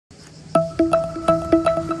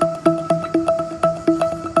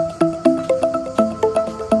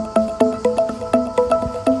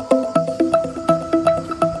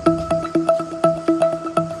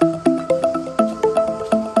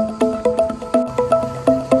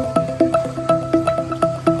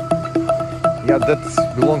that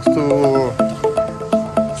belongs to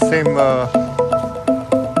same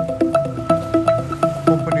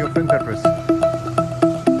company of enterprise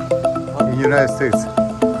in United States.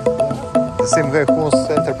 The same guy who owns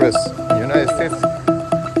enterprise in United States.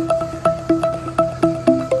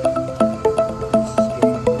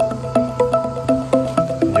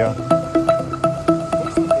 Yeah.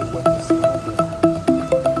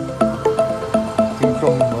 I think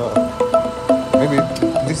from maybe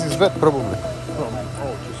this is wet probably.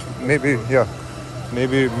 Maybe yeah.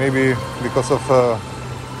 Maybe because of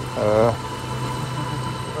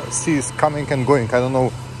seas coming and going. I don't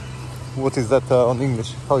know what is that on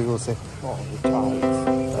English. How you will say? Oh, the tide.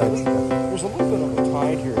 There's a little bit of a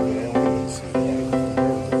tide here, but I don't really see it.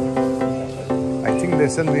 I think they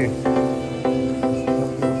sent me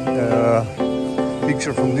a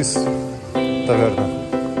picture from this taverna.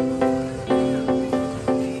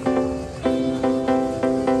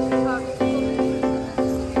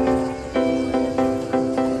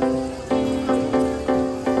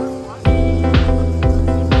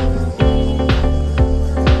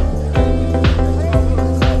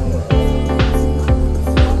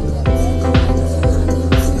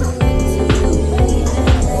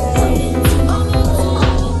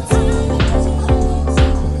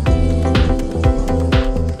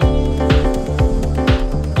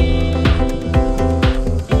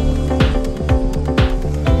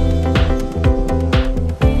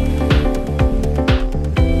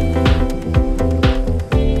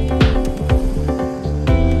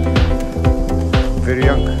 Very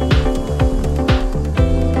young.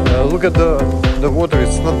 Look at the water,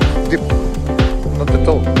 it's not deep, not at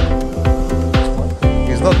all.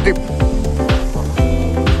 It's not deep.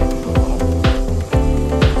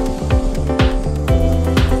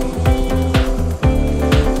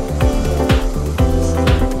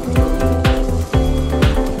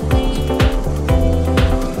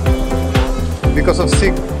 Because of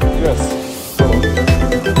sea grass.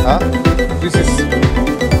 Huh? This is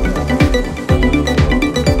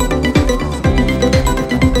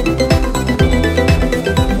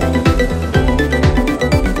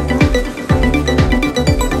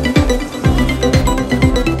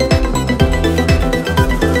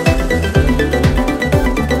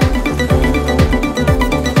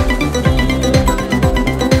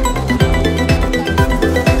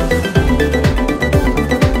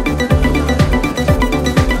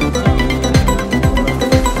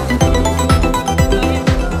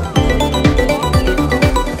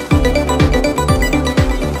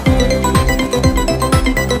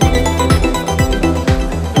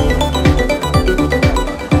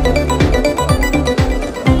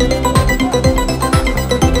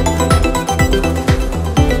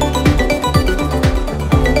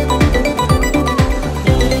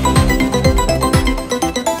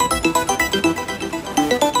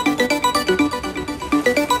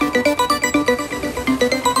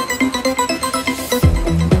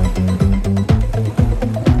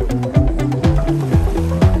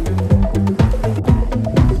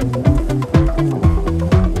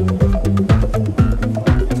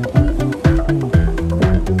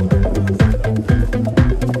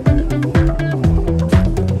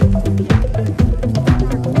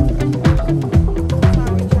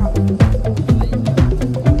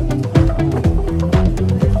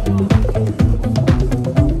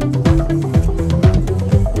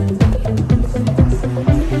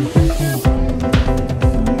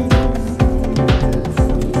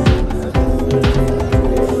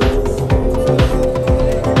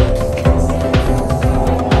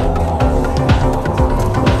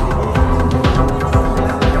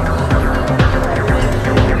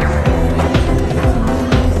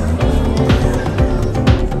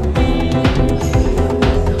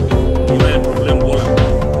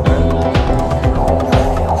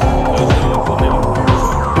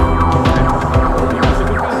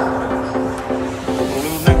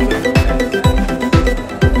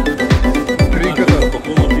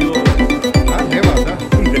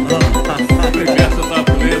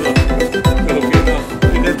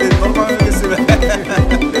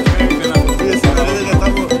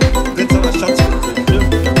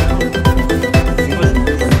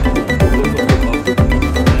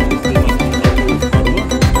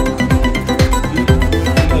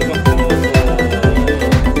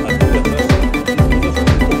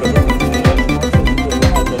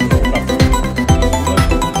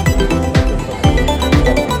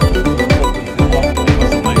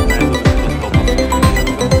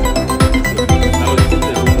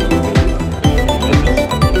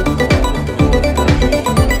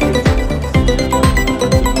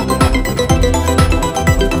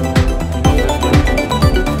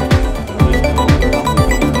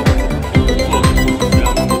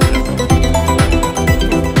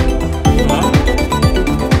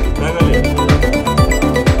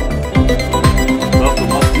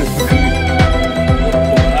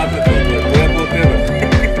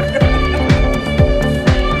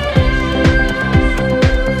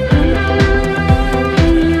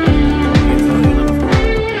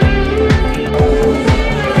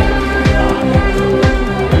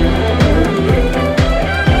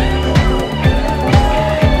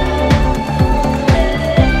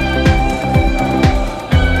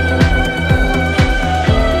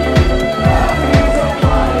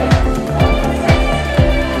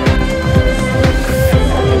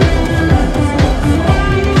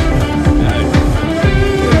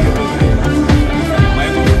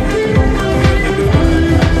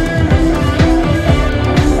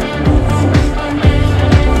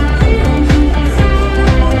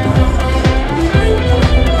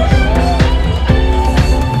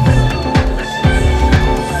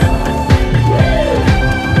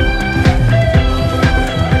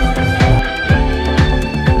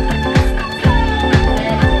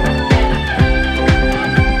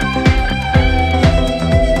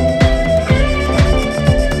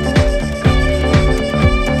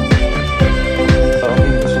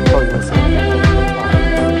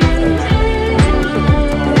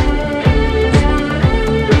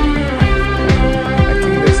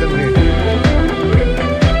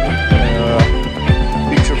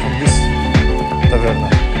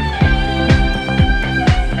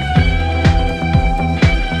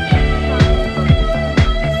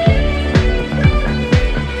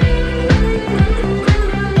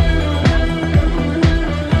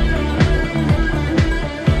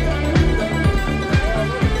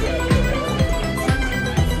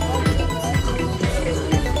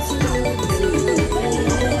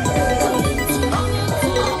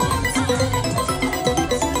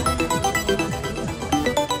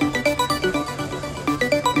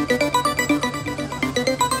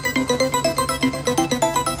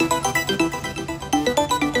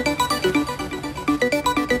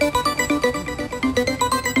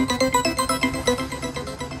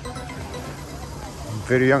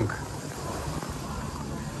very young.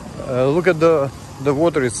 Look at the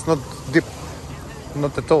water. It's not deep,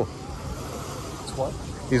 not at all. It's what?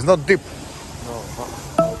 It's not deep. No.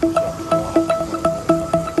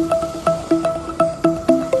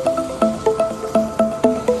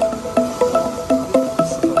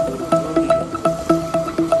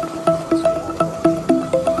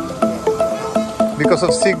 Because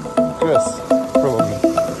of sea grass, probably.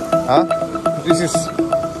 Huh? This is